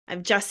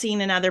I've just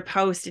seen another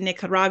post in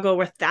Nicaragua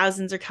where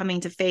thousands are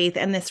coming to faith,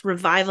 and this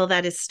revival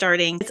that is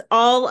starting. It's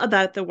all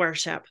about the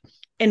worship.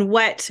 And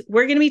what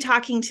we're going to be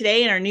talking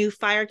today in our new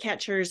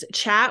Firecatchers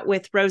chat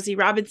with Rosie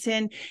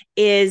Robinson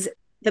is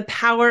the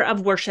power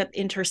of worship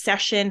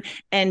intercession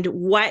and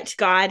what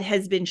God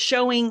has been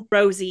showing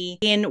Rosie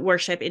in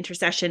worship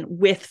intercession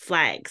with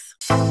flags.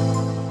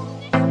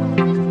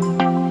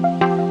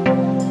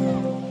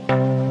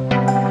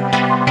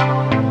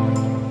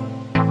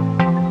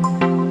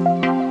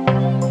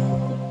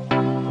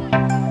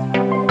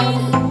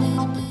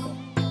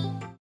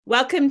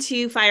 Welcome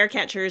to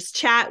Firecatchers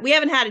Chat. We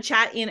haven't had a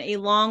chat in a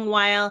long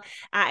while.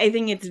 I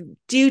think it's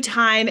due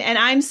time, and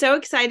I'm so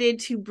excited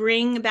to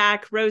bring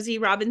back Rosie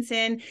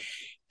Robinson.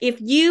 If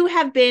you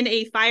have been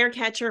a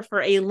firecatcher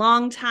for a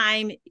long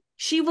time,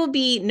 she will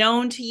be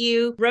known to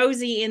you.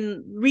 Rosie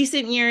in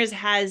recent years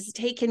has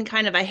taken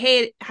kind of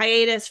a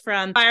hiatus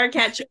from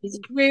Firecatchers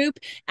group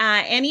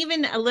and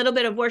even a little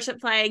bit of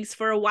worship flags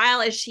for a while,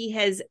 as she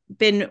has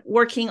been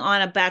working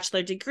on a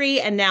bachelor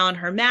degree and now on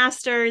her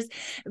master's.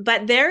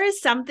 But there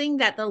is something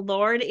that the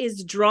Lord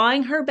is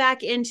drawing her back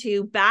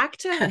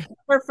to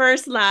her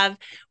first love.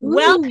 Ooh.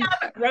 Welcome,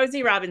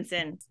 Rosie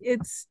Robinson.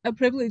 It's a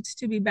privilege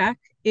to be back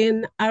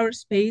in our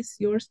space,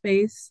 your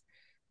space,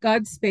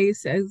 God's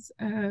space as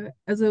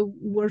a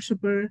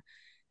worshiper,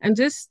 and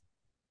just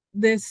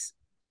this.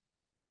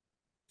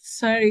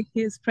 Sorry,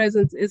 His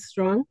presence is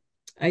strong.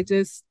 I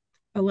just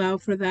allow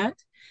for that.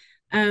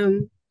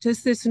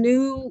 Just this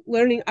new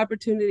learning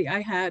opportunity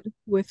I had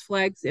with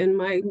flags in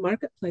my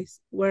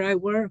marketplace where I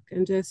work,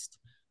 and just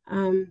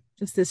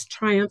this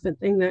triumphant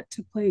thing that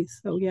took place.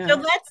 So yeah.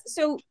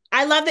 So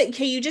I love that.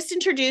 Okay, you just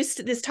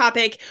introduced this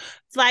topic,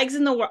 flags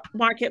in the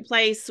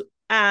marketplace.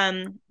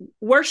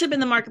 Worship in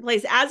the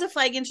marketplace as a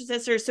flag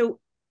intercessor. So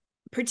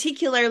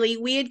particularly,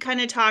 we had kind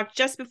of talked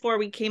just before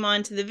we came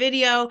on to the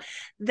video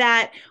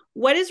that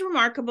what is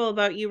remarkable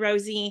about you,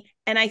 Rosie,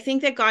 and I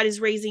think that God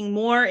is raising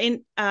more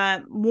and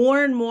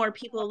more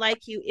people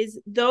like you, is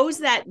those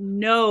that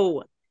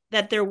know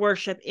that they're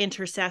worship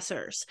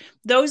intercessors,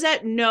 those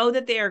that know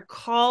that they are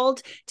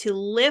called to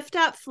lift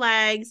up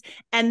flags,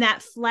 and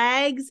that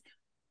flags,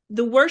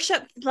 the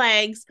worship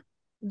flags,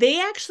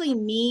 they actually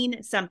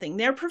mean something.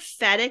 They're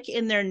prophetic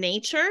in their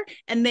nature,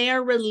 and they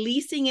are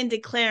releasing and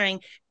declaring.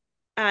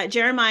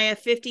 Jeremiah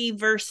 50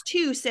 verse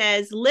 2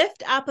 says,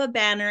 lift up a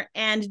banner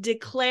and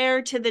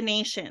declare to the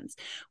nations.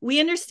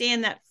 We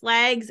understand that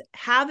flags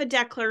have a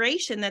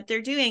declaration that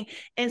they're doing.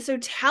 And so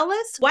tell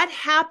us what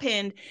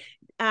happened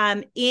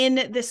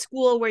in the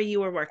school where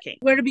you were working.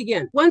 Where to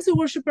begin? Once a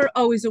worshiper,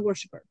 always a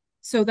worshiper.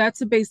 So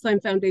that's a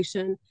baseline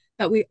foundation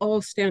that we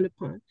all stand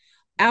upon.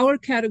 Our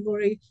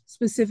category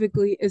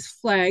specifically is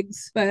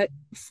flags, but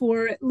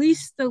for at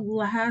least the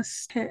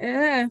last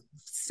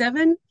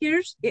 7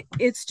 years,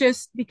 it's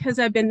just because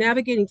I've been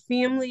navigating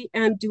family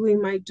and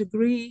doing my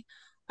degree,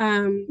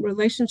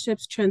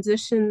 relationships,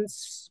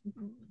 transitions,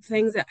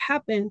 things that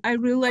happen. I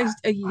realized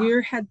a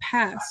year had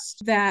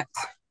passed that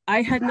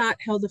I had not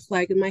held a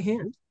flag in my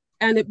hand.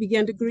 And it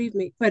began to grieve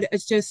me. But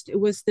it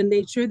was the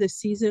nature, the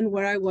season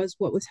where I was,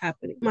 what was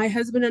happening. My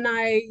husband and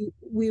I,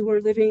 we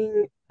were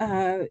living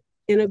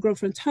in a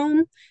girlfriend's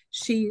home.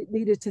 She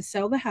needed to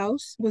sell the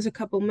house. It was a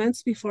couple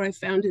months before I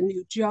found a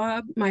new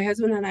job. My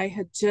husband and I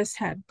had just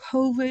had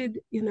COVID,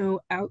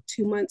 out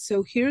 2 months.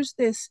 So here's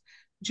this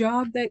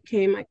job that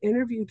came, I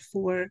interviewed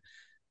for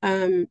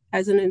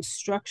as an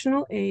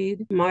instructional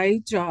aide.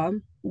 My job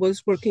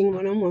was working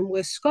one-on-one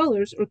with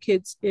scholars or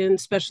kids in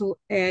special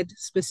ed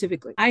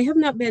specifically. I have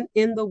not been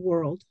in the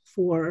world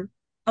for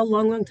a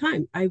long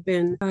time. I've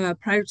been,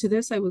 prior to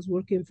this, I was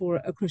working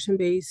for a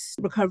Christian-based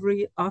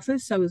recovery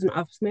office. I was an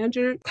office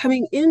manager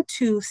coming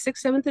into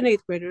 6th, 7th, and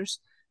 8th graders.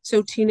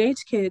 So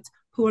teenage kids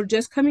who are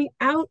just coming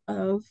out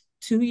of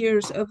 2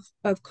 years of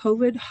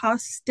COVID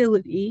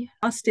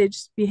hostage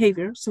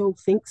behavior. So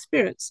think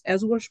spirits.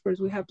 As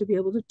worshipers, we have to be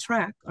able to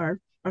track our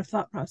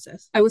thought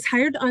process. I was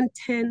hired on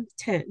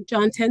 10:10.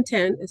 John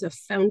 10:10 is a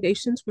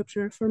foundation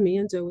scripture for me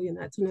and Zoe, and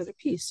that's another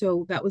piece.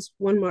 So that was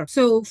one mark.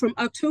 So from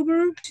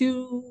October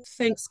to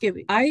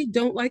Thanksgiving, I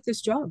don't like this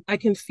job. I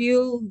can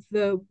feel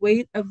the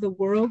weight of the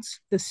world.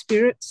 The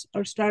spirits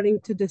are starting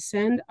to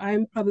descend.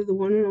 I'm probably the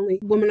one and only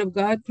woman of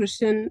God,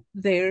 Christian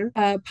there.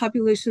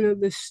 Population of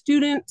the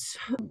students,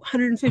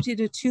 150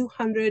 to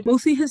 200,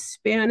 mostly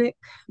Hispanic,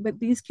 but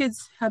these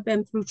kids have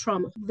been through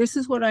trauma. This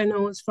is what I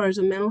know as far as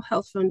a mental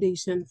health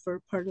foundation for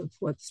part of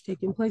what's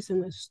taking place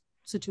in this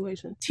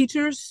situation.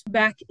 Teachers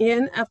back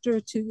in after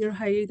a 2-year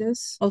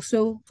hiatus,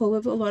 also full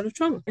of a lot of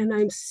trauma. And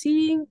I'm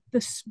seeing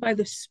this by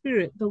the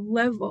Spirit, the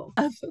level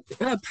of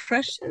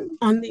oppression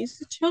on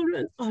these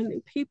children, on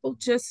people,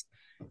 just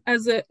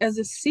as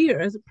a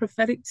seer, as a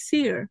prophetic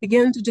seer,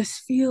 began to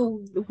just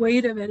feel the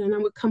weight of it. And I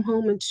would come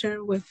home and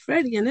share with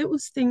Freddie. And it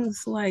was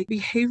things like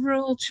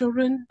behavioral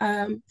children,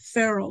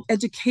 feral,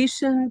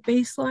 education,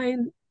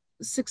 baseline,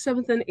 6th,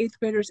 7th, and 8th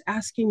graders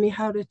asking me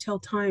how to tell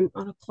time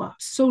on a clock.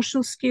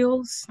 Social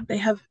skills,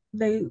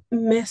 they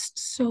missed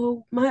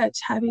so much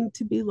having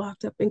to be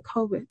locked up in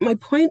COVID. My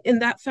point in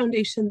that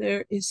foundation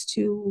there is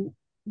to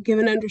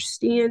given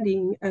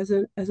understanding as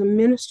a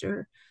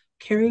minister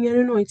carrying an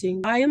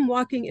anointing. I am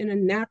walking in a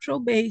natural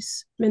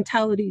base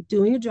mentality,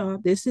 doing a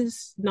job. This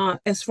is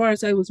not, as far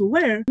as I was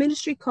aware,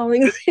 ministry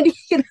calling or any,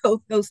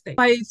 those things.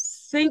 By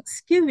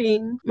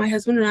Thanksgiving, my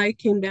husband and I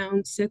came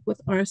down sick with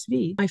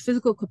RSV. My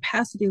physical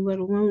capacity, let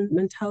alone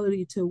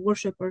mentality to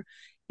worship or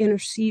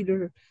intercede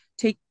or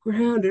take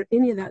ground or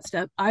any of that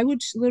stuff. I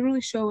would literally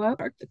show up,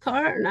 park the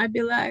car, and I'd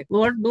be like,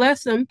 Lord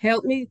bless them,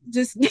 help me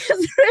just get through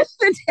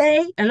the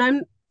day. And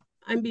I'm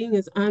being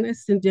as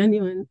honest and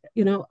genuine.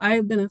 I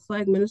have been a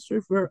flag minister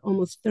for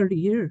almost 30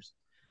 years.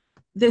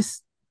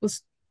 This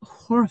was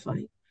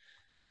horrifying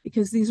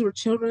because these were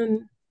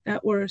children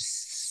that were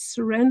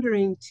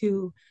surrendering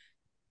to,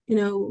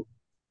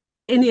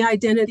 any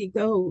identity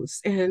goes.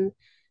 And,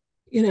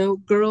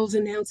 girls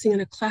announcing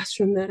in a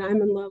classroom that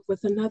I'm in love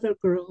with another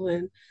girl,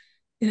 and,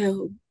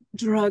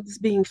 drugs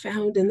being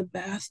found in the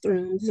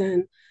bathrooms,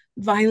 and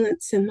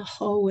violence in the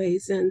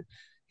hallways, and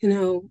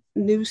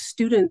new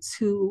students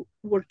who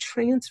were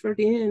transferred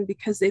in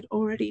because they'd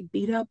already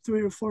beat up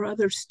 3 or 4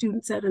 other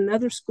students at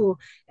another school.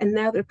 And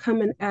now they're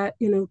coming at,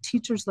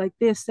 teachers like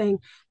this saying,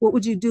 what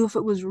would you do if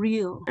it was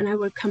real? And I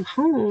would come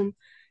home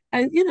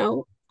and,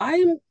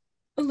 I'm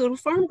a little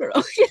farm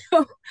girl,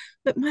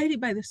 but mighty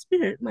by the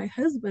Spirit. My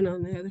husband,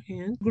 on the other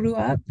hand, grew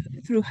up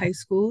through high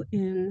school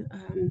in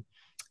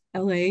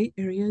LA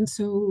area. And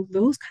so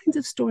those kinds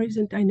of stories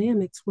and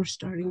dynamics were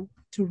starting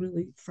to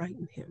really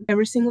frighten him.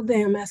 Every single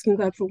day, I'm asking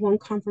God for one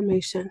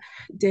confirmation,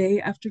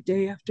 day after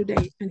day after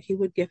day, and he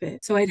would give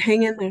it. So I'd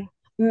hang in there.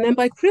 And then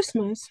by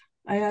Christmas,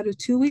 I had a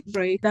 2-week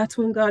break. That's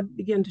when God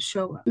began to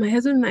show up. My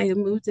husband and I have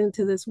moved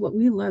into what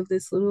we love,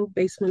 this little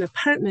basement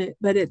apartment,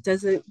 but it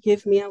doesn't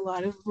give me a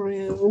lot of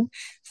room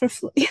for,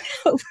 for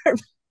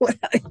what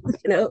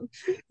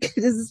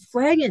this is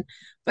flagging.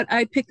 But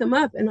I pick them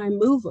up and I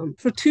move them.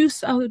 For 2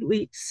 solid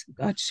weeks,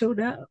 God showed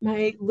up.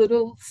 My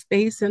little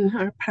space in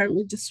our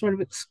apartment just sort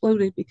of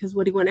exploded because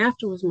what he went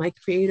after was my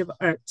creative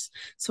arts.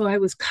 So I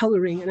was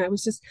coloring and I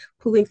was just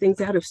pulling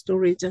things out of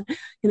storage and,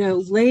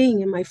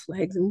 laying in my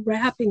flags and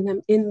wrapping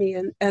them in me.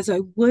 And as I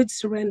would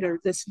surrender,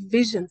 this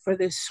vision for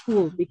this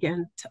school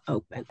began to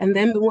open. And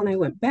then when I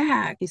went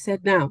back, he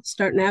said, now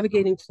start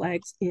navigating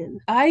flags in.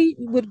 I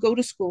would go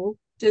to school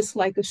just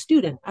like a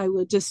student. I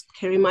would just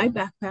carry my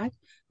backpack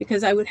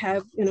because I would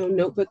have,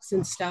 notebooks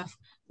and stuff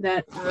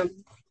that,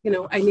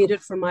 I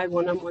needed for my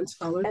one-on-one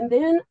scholar. And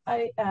then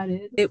I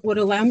added, it would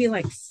allow me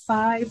like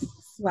 5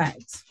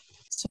 flags.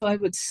 So I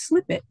would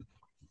slip it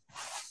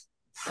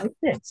like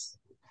this.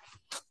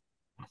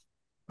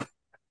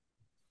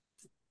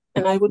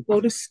 And I would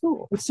go to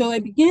school. And so I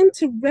began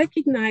to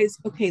recognize,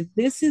 okay,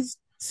 this is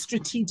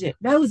strategic.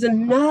 That was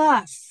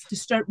enough to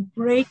start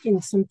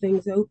breaking some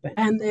things open.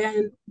 And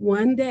then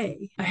one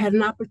day I had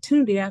an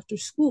opportunity after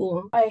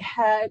school. I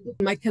had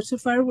my Catch the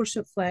Fire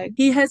worship flag.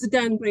 He has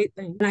done great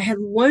things. And I had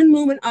one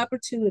moment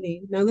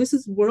opportunity. Now this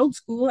is world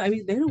school. I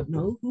mean, they don't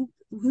know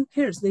who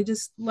cares. They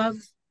just love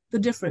the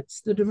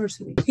difference, the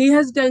diversity. He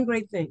has done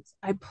great things.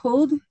 I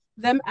pulled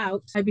them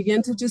out. I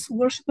began to just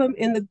worship them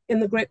in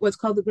the great, what's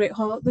called the great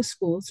hall of the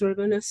school, sort of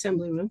an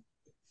assembly room.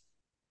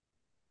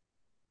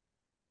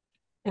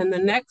 And the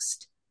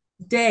next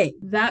day,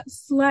 that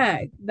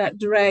flag, that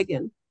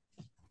dragon,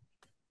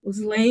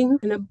 was laying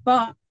in a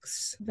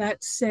box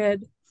that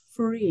said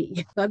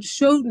free. God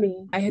showed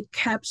me I had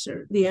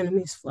captured the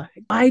enemy's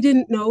flag. I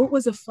didn't know it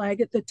was a flag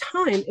at the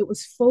time. It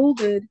was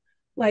folded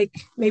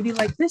maybe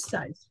like this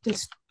size,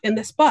 just in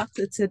this box.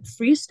 It said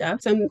free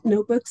stuff, some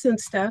notebooks and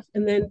stuff.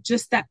 And then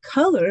just that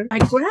color, I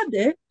grabbed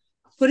it,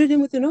 put it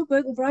in with the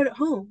notebook and brought it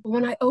home. But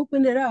when I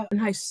opened it up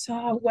and I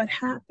saw what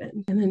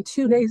happened, and then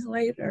 2 days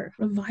later,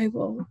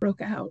 revival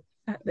broke out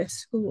at this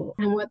school.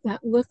 And what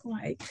that looked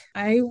like,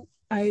 I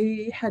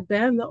had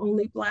been the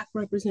only Black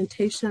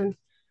representation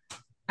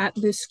at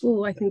this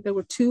school. I think there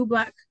were 2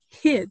 Black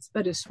kids,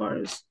 but as far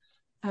as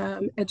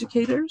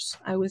educators,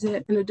 I was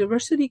it. And a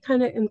diversity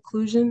kind of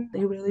inclusion,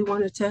 they really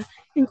wanted to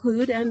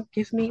include and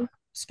give me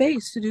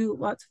space to do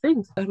lots of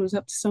things. I was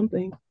up to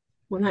something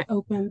when I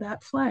opened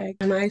that flag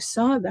and I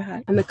saw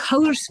that and the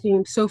color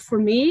scheme. So for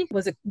me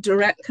was a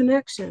direct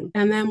connection.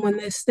 And then when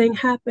this thing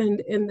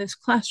happened in this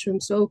classroom,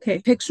 so okay,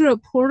 picture a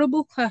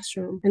portable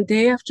classroom, and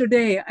day after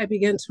day, I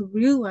began to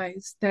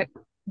realize that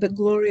the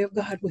glory of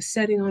God was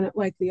setting on it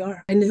like the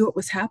ark. I knew it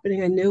was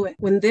happening. I knew it.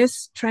 When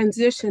this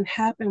transition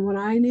happened, when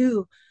I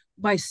knew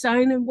by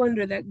sign and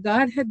wonder that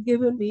God had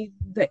given me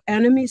the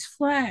enemy's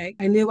flag,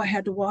 I knew I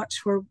had to watch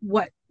for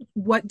what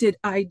were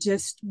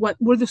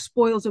the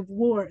spoils of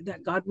war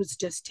that God was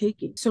just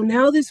taking. So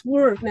now this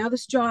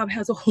job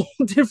has a whole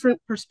different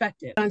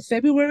perspective. On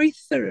February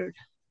 3rd,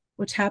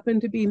 which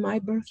happened to be my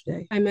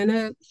birthday, I'm in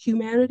a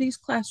humanities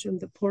classroom,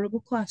 the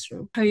portable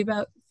classroom, probably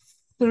about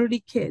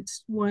 30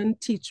 kids, 1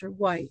 teacher,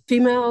 white,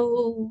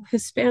 female,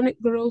 Hispanic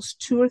girls,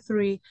 2 or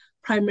 3,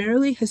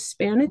 primarily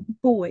Hispanic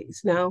boys.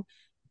 Now,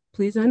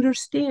 please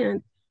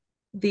understand,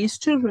 these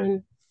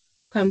children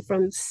come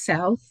from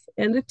south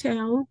end of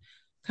town,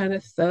 kind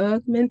of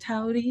thug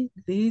mentality.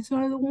 These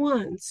are the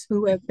ones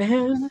who have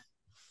been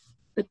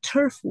the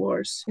turf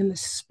wars in the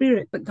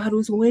spirit, but God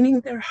was winning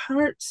their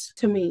hearts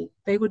to me.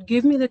 They would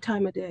give me the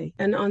time of day.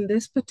 And on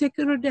this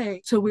particular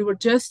day, so we were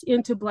just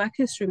into Black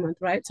History Month,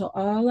 right? So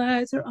all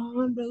eyes are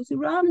on Rosie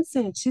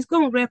Robinson. She's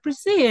going to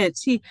represent.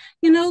 She,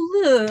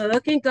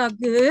 look, ain't God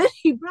good?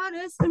 He brought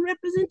us some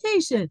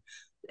representation.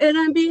 And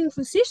I'm being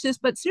facetious,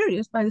 but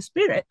serious by the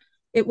Spirit.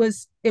 It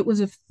was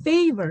a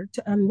favor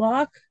to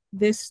unlock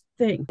this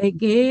thing. They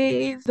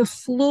gave the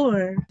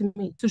floor to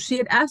me. So she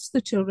had asked the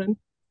children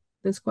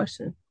this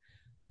question: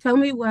 tell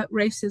me what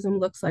racism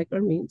looks like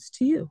or means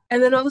to you.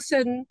 And then all of a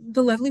sudden,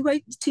 the lovely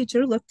white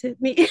teacher looked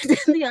at me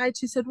in the eye and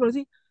she said,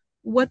 Rosie,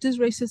 what does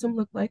racism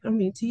look like or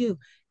mean to you?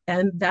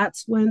 And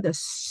that's when the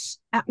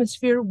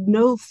atmosphere,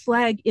 no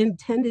flag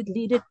intended,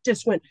 needed,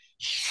 just went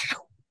shoo.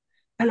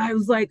 And I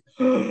was like,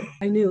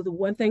 I knew the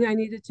one thing I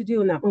needed to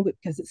do in that moment,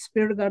 because the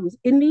Spirit of God was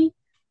in me.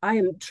 I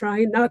am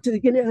trying not to,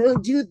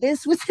 do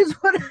this, which is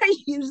what I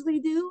usually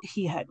do.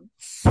 He had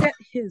set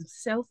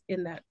himself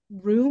in that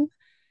room.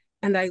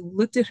 And I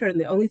looked at her, and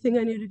the only thing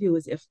I knew to do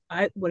was,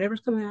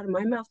 whatever's coming out of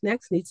my mouth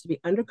next needs to be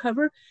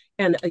undercover,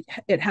 and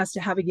it has to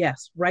have a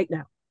yes right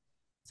now.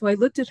 So I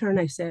looked at her and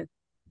I said,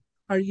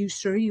 are you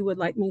sure you would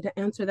like me to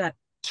answer that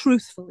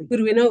truthfully? Who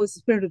do we know is the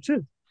Spirit of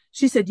truth?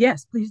 She said,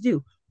 yes, please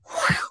do.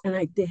 And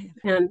I did,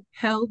 and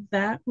held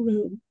that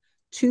room.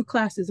 2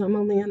 classes, I'm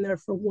only in there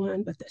for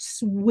 1, but the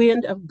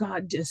wind of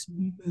God just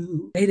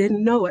moved. They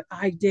didn't know it,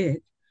 I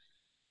did,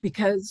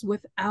 because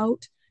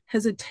without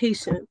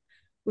hesitation,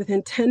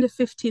 within 10 to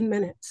 15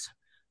 minutes,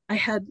 I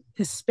had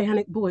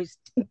Hispanic boys,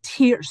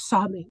 tears,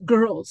 sobbing,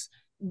 girls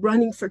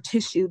running for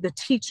tissue, the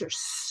teacher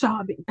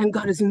sobbing, and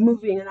God is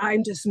moving, and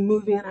I'm just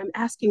moving, and I'm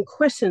asking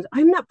questions.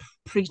 I'm not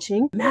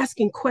preaching, I'm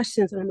asking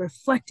questions, and I'm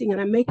reflecting,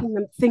 and I'm making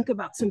them think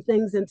about some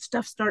things, and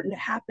stuff starting to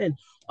happen,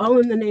 all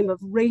in the name of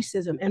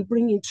racism and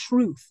bringing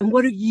truth. And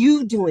what are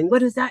you doing?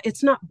 What is that?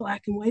 It's not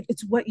black and white,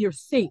 it's what you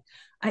think.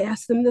 I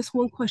asked them this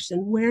one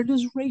question: where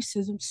does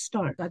racism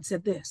start? God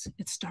said this: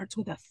 it starts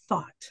with a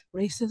thought.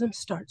 Racism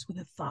starts with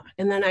a thought.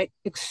 And then I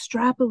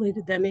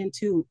extrapolated them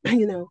into,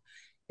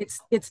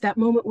 it's that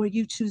moment where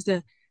you choose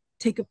to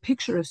take a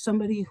picture of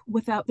somebody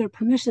without their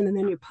permission, and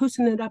then you're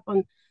posting it up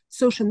on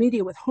social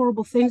media with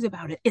horrible things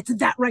about it. It's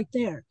that right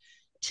there.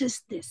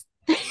 Just this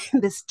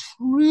thing, this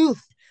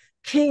truth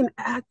came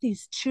at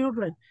these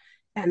children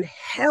and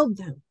held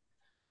them,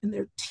 and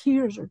their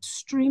tears are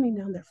streaming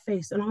down their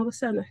face. And all of a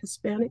sudden, a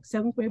Hispanic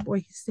 7th grade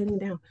boy, he's sitting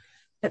down,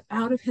 and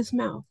out of his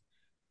mouth,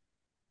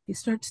 he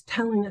starts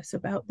telling us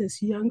about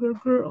this younger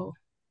girl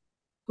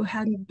who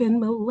had been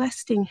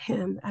molesting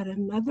him at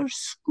another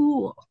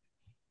school,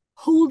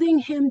 holding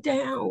him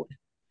down.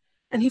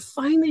 And he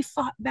finally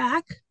fought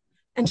back,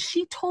 and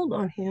she told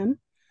on him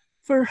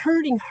for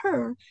hurting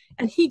her,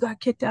 and he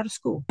got kicked out of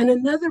school. And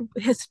another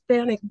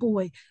Hispanic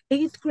boy,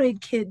 8th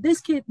grade kid,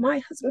 this kid, my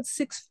husband's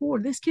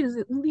 6'4", this kid is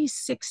at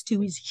least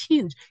 6'2", he's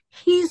huge.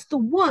 He's the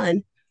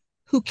one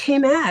who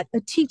came at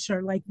a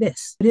teacher like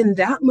this. But in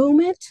that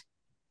moment,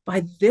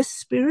 by this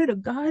Spirit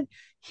of God,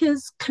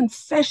 his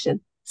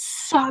confession,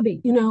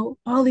 sobbing,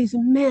 all these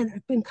men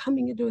have been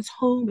coming into his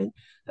home and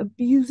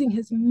abusing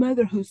his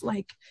mother, who's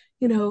like,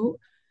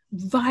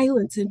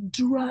 violence and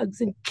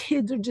drugs, and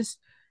kids are just,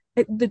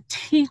 the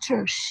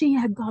teacher, she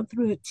had gone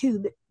through it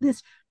too,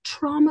 this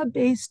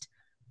trauma-based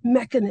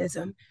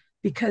mechanism,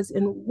 because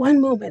in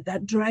one moment,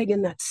 that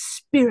dragon, that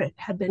spirit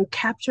had been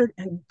captured,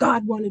 and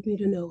God wanted me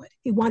to know it.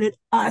 He wanted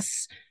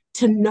us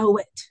to know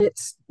it.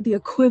 It's the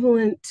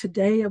equivalent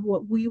today of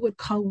what we would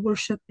call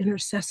worship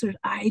intercessors.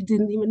 I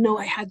didn't even know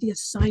I had the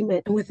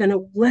assignment. And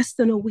within less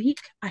than a week,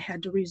 I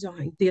had to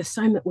resign. The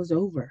assignment was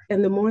over.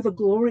 And the more the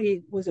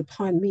glory was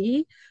upon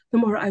me, the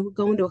more I would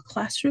go into a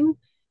classroom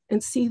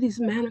and see these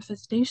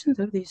manifestations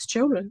of these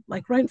children,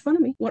 like right in front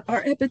of me. What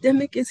our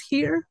epidemic is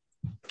here,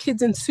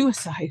 kids in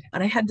suicide.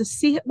 But I had to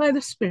see it by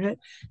the Spirit,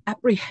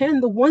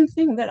 apprehend the one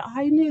thing that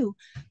I knew,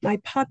 my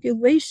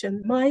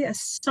population, my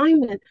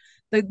assignment,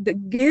 the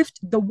gift,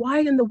 the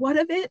why and the what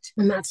of it.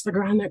 And that's the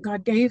ground that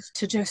God gave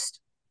to just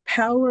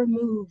power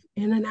move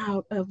in and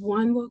out of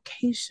one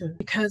location,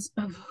 because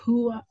of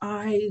who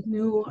I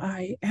knew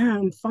I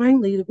am.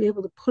 Finally, to be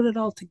able to put it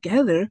all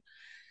together,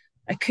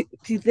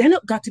 then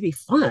it got to be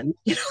fun.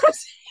 You know what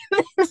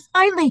I'm saying?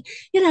 Finally,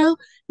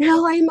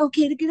 now I'm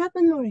okay to get up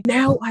in the morning.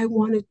 Now I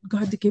wanted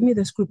God to give me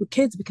this group of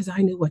kids because I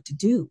knew what to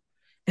do.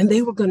 And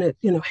they were going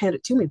to, hand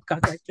it to me.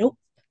 God's like, nope,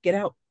 get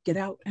out.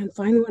 And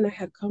finally, when I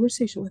had a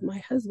conversation with my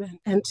husband,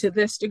 and to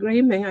this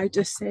degree, may I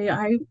just say,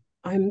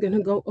 I'm going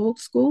to go old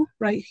school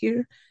right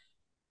here.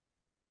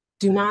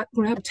 Do not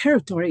grab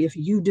territory if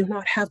you do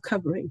not have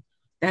covering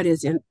that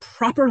is in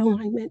proper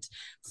alignment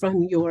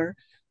from your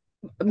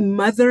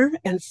mother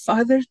and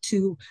father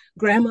to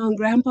grandma and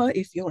grandpa,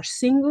 if you're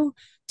single,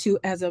 to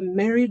as a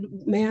married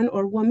man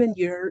or woman,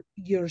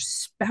 your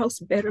spouse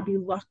better be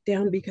locked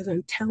down, because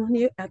I'm telling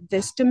you, at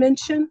this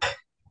dimension,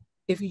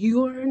 if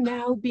you are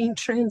now being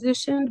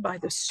transitioned by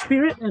the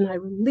Spirit, and I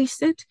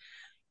release it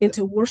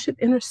into worship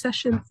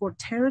intercession for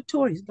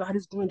territories, God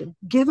is going to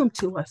give them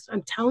to us.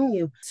 I'm telling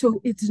you.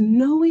 So it's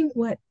knowing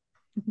what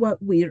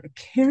we are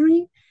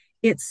carrying.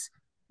 It's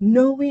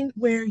knowing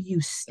where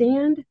you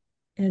stand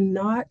and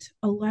not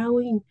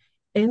allowing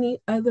any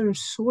other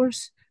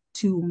source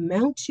to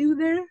mount you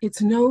there.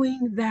 It's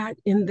knowing that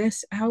in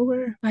this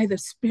hour, by the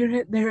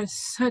Spirit, there is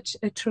such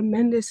a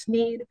tremendous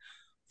need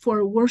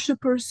for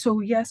worshipers.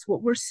 So yes,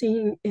 what we're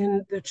seeing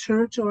in the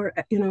church, or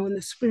in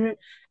the Spirit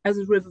as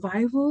a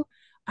revival,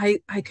 I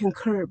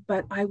concur,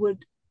 but I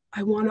want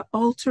to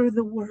alter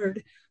the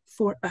word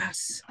for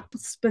us,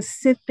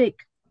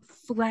 specific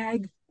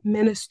flag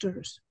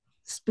ministers.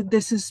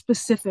 This is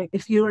specific.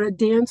 If you're a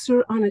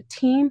dancer on a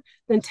team,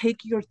 then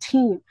take your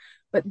team.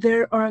 But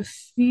there are a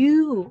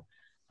few,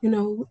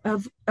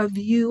 of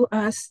you,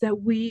 us,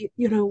 that we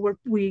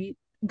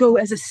go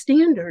as a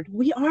standard.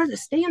 We are the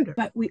standard,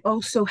 but we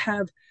also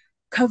have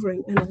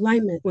covering and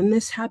alignment. When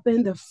this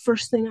happened, the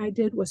first thing I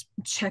did was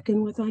check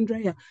in with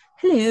Andrea.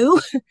 Hello.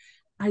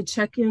 I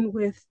check in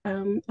with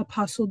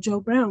Apostle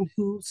Joe Brown,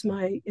 who's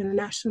my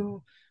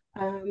international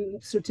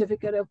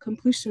certificate of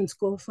completion,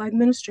 School of Flag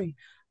Ministry.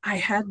 I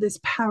had this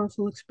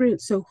powerful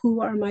experience. So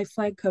who are my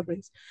flag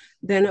coverings?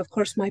 Then, of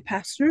course, my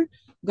pastor,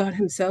 God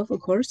himself,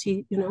 of course,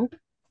 he,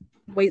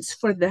 waits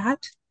for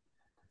that.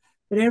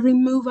 But every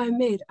move I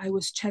made, I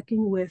was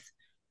checking with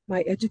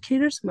my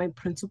educators, my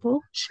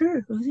principal.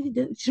 Sure, Rosie,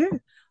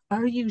 sure.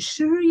 Are you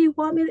sure you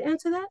want me to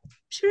answer that?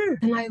 Sure.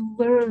 And I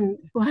learned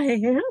who I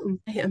am.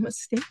 I am a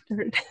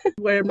standard.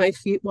 Where my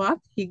feet walk,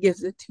 he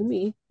gives it to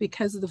me,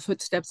 because the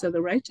footsteps of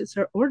the righteous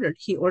are ordered.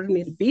 He ordered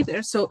me to be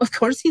there. So, of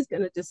course, he's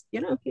going to just,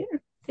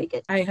 here, take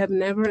it. I have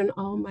never in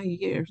all my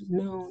years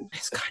known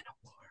this kind of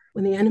war.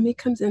 When the enemy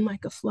comes in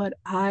like a flood,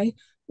 I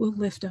will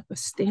lift up a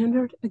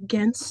standard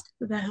against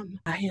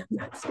them. I am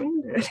that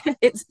standard.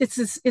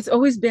 It's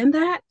always been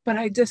that, but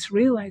I just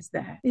realized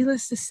that.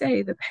 Needless to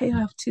say, the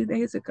payoff 2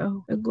 days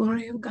ago, the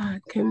glory of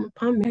God came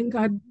upon me, and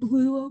God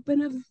blew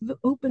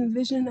open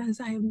vision as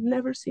I have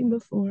never seen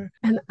before.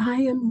 And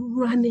I am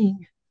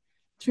running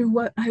through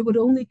what I would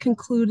only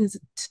conclude is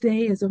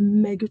today as a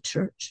mega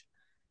church.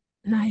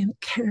 And I am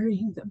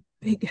carrying the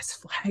biggest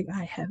flag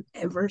I have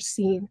ever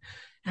seen.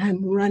 And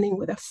I'm running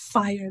with a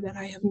fire that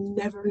I have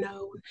never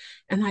known.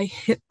 And I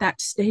hit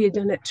that stage,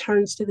 and it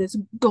turns to this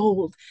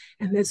gold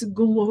and this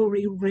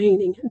glory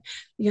raining,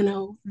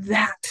 and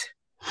that.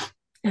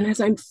 And as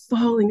I'm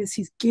falling, as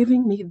he's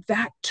giving me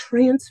that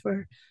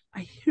transfer,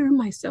 I hear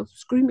myself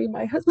screaming.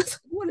 My husband's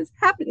like, what is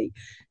happening?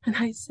 And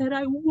I said,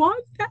 I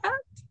want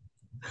that.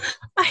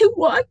 I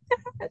want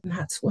that. And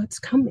that's what's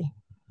coming.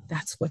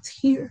 That's what's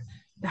here.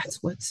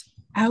 That's what's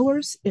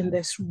ours in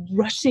this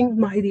rushing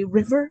mighty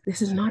river.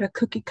 This is not a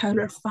cookie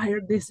cutter fire.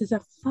 This is a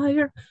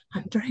fire,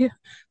 Andrea,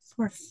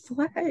 for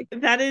flag.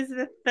 That is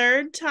the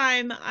third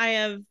time I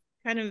have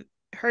kind of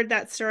heard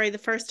that story. The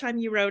first time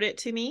you wrote it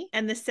to me,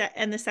 and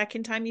the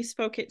second time you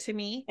spoke it to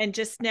me, and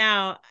just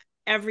now,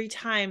 every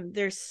time,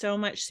 there's so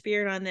much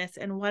spirit on this.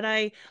 And what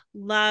I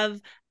love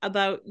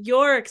about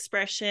your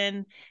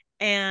expression,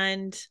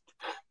 and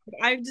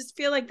I just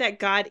feel like that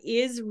God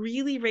is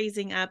really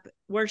raising up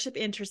worship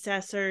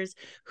intercessors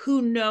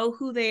who know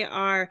who they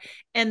are,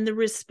 and the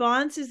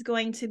response is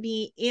going to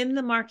be in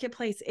the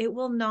marketplace. It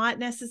will not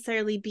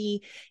necessarily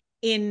be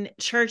in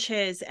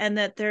churches. And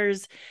that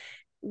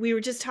we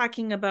were just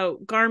talking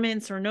about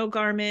garments or no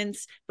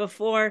garments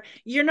before.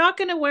 You're not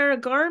going to wear a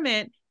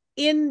garment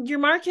in your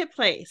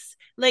marketplace.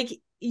 Like,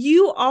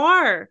 you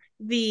are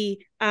the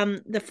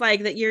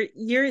flag, that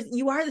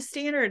you are the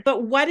standard.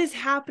 But what is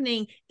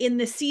happening in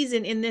the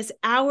season, in this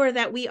hour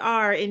that we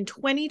are in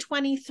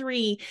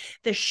 2023,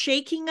 the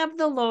shaking of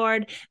the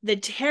Lord, the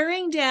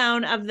tearing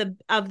down of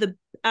the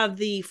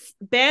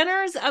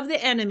banners of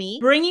the enemy,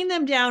 bringing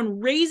them down,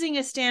 raising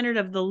a standard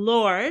of the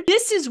Lord.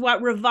 This is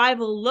what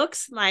revival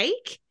looks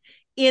like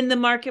in the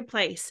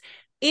marketplace.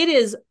 It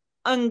is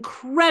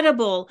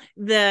incredible,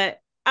 the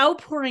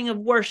outpouring of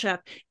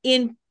worship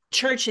in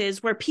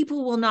churches where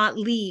people will not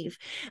leave,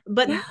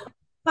 but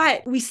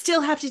we still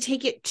have to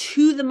take it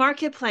to the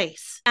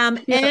marketplace,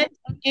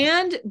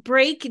 and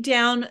break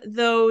down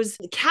those,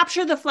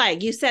 capture the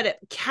flag. You said it,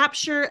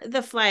 capture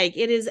the flag.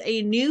 It is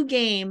a new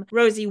game.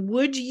 Rosie,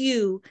 would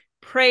you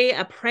pray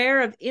a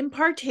prayer of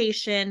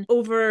impartation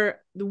over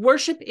the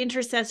worship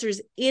intercessors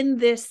in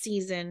this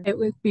season? It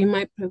would be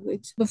my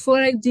privilege.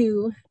 Before I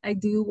do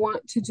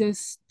want to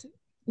just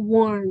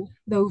warn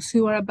those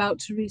who are about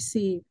to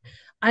receive.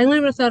 I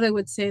never thought I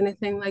would say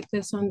anything like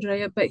this,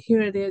 Andrea, but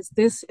here it is.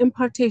 This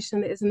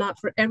impartation is not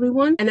for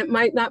everyone, and it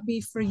might not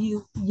be for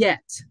you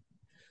yet.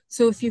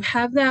 So if you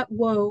have that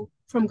woe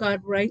from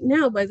God right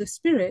now by the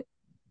Spirit,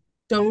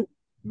 don't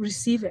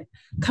receive it.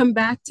 Come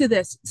back to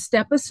this.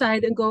 Step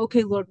aside and go,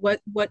 okay, Lord,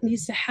 what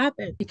needs to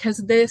happen? Because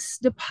this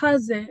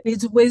deposit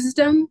needs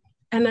wisdom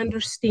and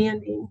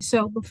understanding.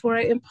 So before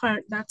I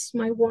impart, that's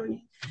my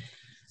warning.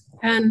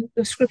 And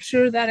the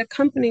scripture that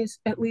accompanies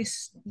at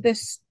least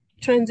this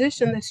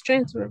transition, this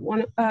transfer,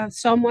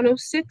 Psalm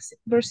 106,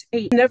 verse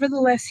 8.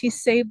 Nevertheless, he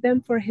saved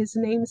them for his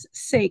name's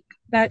sake,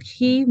 that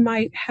he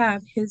might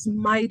have his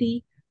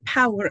mighty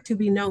power to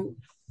be known.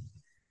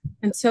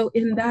 And so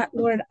in that,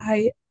 Lord,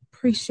 I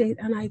appreciate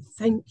and I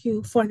thank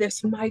you for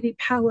this mighty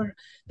power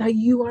that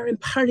you are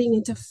imparting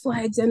into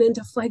flags and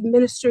into flag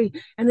ministry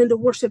and into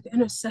worship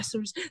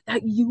intercessors,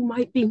 that you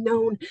might be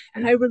known.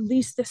 And I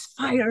release this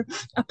fire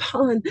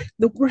upon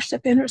the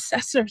worship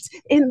intercessors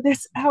in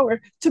this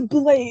hour to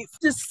blaze,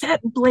 to set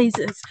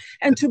blazes,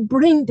 and to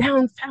bring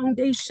down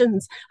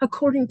foundations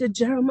according to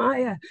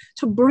Jeremiah,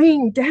 to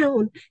bring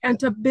down and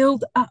to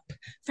build up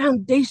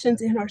foundations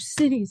in our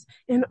cities,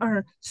 in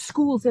our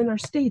schools, in our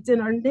states,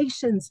 in our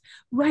nations,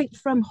 right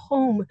from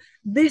home.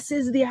 This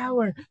is the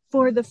hour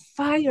for the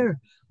fire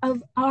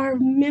of our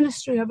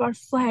ministry, of our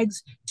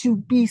flags, to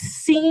be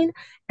seen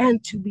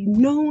and to be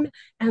known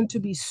and to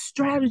be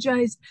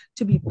strategized,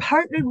 to be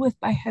partnered with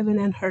by heaven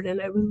and earth.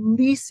 And I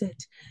release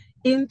it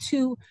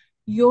into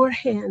your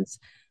hands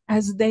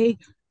as they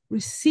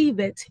receive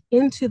it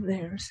into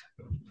theirs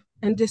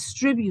and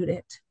distribute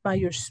it by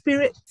your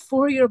Spirit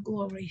for your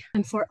glory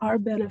and for our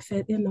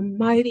benefit, in the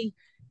mighty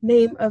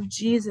name of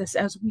Jesus,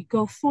 as we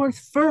go forth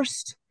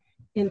first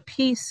in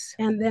peace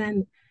and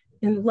then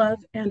in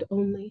love and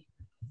only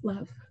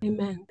love.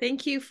 Amen.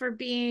 Thank you for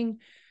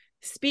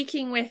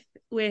speaking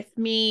with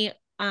me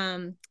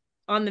on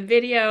the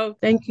video.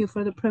 Thank you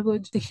for the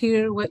privilege to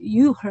hear what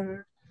you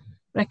heard.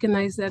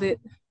 Recognize that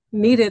it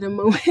needed a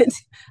moment,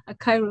 a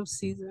Kairos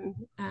season,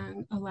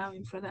 and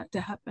allowing for that to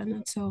happen.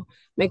 And so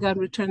may God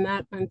return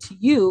that unto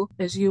you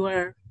as you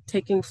are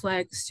taking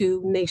flags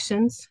to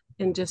nations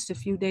in just a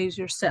few days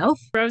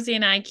yourself. Rosie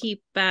and I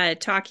keep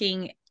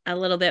talking a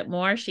little bit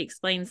more. She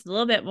explains a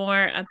little bit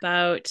more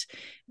about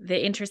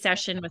the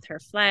intercession with her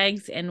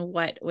flags and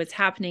what was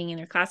happening in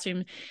her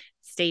classroom.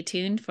 Stay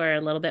tuned for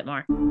a little bit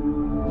more.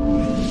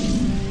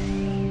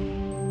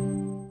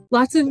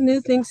 Lots of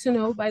new things to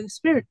know by the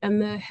Spirit,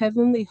 and the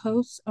heavenly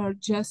hosts are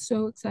just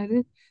so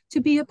excited to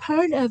be a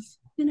part of,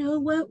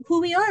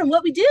 who we are and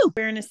what we do.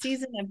 We're in a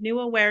season of new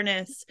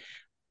awareness.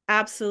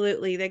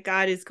 Absolutely, that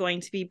God is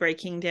going to be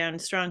breaking down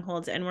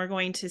strongholds, and we're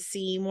going to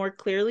see more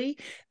clearly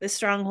the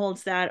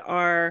strongholds that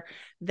are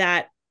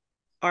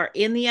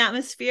in the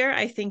atmosphere.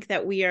 I think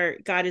that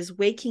God is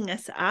waking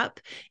us up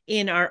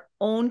in our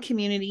own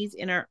communities,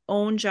 in our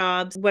own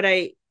jobs. What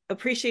I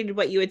appreciated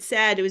what you had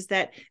said was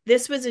that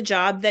this was a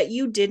job that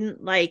you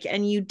didn't like,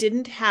 and you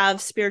didn't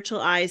have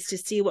spiritual eyes to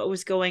see what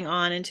was going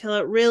on until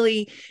it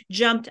really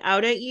jumped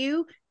out at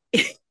you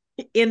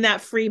in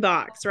that free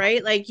box,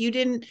 right? Like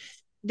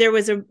there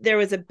was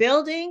a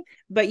building,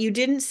 but you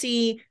didn't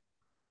see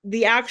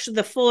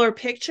the fuller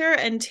picture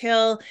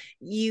until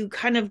you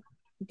kind of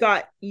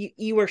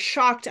you were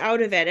shocked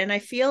out of it. And I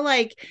feel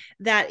like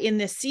that in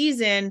this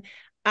season,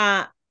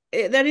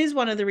 that is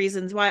one of the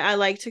reasons why I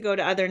like to go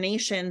to other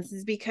nations,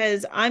 is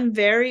because I'm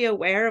very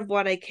aware of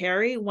what I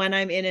carry when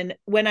I'm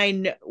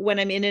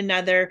in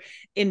another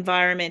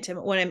environment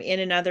and when I'm in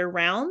another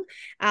realm.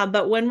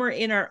 But when we're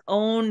in our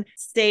own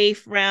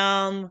safe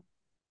realm,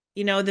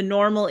 the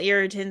normal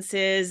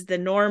irritances, the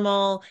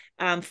normal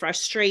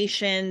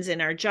frustrations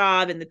in our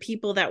job and the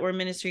people that we're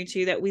ministering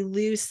to, that we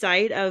lose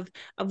sight of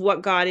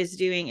what God is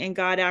doing. And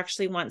God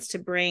actually wants to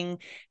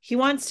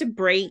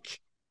break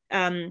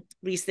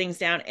these things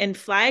down. And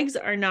flags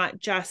are not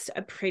just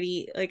a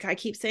pretty, like I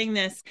keep saying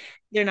this,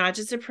 they're not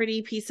just a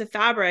pretty piece of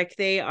fabric.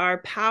 They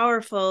are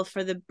powerful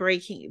for the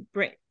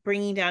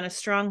bringing down of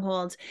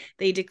strongholds.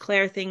 They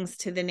declare things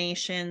to the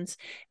nations,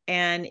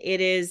 and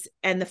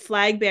the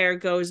flag bearer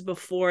goes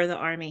before the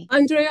army.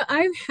 Andrea,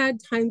 I've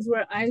had times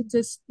where I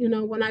just,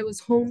 when I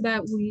was home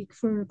that week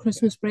for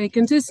Christmas break,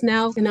 and just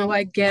now,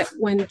 I get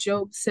when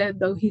Job said,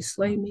 though he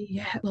slay me,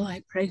 yet will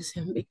I praise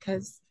him,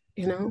 because,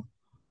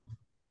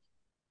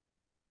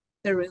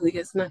 there really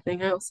is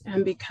nothing else.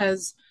 And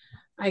because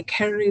I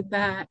carried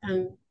that,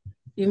 and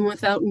even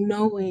without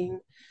knowing,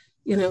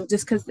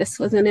 just because this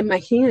wasn't in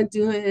my hand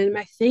doing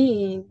my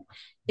thing,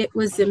 it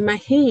was in my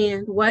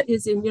hand. What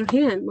is in your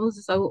hand?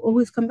 Moses, I will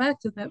always come back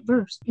to that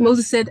verse.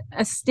 Moses said,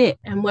 a stick.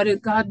 And what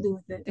did God do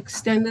with it?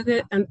 Extended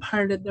it and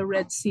parted the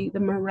Red Sea,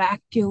 the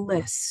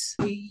miraculous.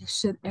 We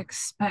should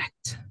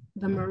expect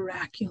the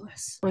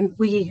miraculous. When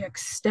we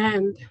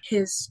extend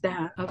his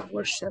staff of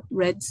worship,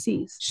 Red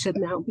Seas should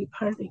now be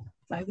parting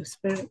by the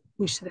Spirit.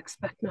 We should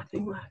expect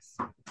nothing less.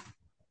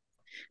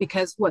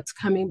 Because what's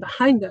coming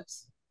behind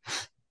us,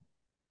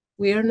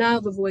 we are now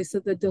the voice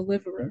of the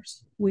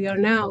deliverers. We are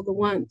now the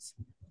ones.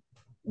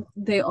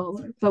 They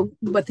all are.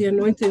 But the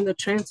anointing, the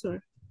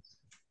transfer,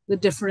 the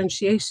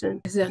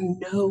differentiation is a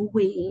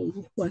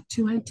knowing what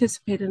to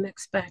anticipate and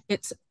expect.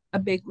 It's a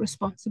big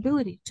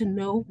responsibility to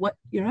know what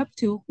you're up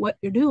to, what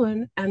you're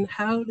doing, and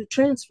how to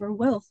transfer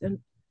wealth and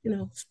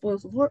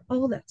spoils of war,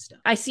 all that stuff.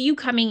 I see you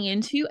coming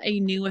into a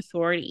new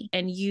authority,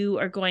 and you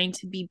are going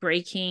to be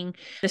breaking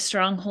the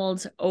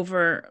strongholds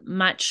over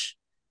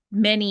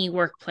many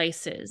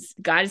workplaces.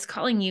 God is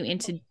calling you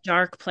into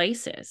dark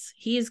places.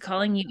 He is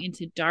calling you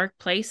into dark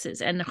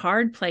places and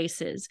hard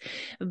places,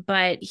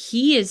 but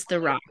he is the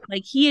rock.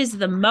 Like, he is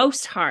the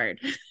most hard.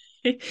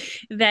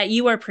 that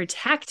you are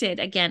protected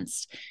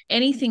against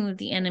anything that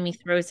the enemy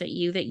throws at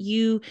you, that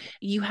you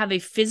have a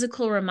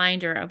physical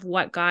reminder of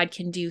what God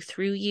can do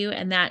through you,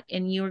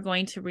 and you are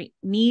going to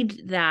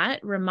need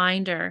that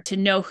reminder to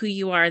know who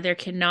you are. There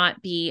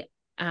cannot be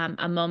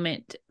a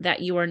moment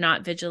that you are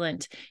not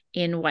vigilant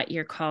in what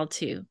you're called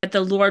to. But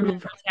the Lord will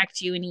protect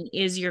you, and He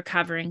is your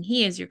covering.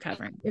 He is your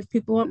covering. If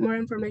people want more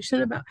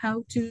information about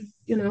how to,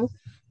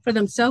 for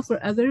themselves or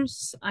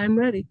others, I'm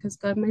ready, because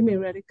God made me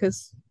ready,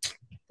 because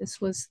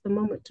this was the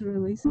moment to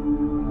release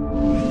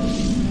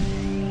it.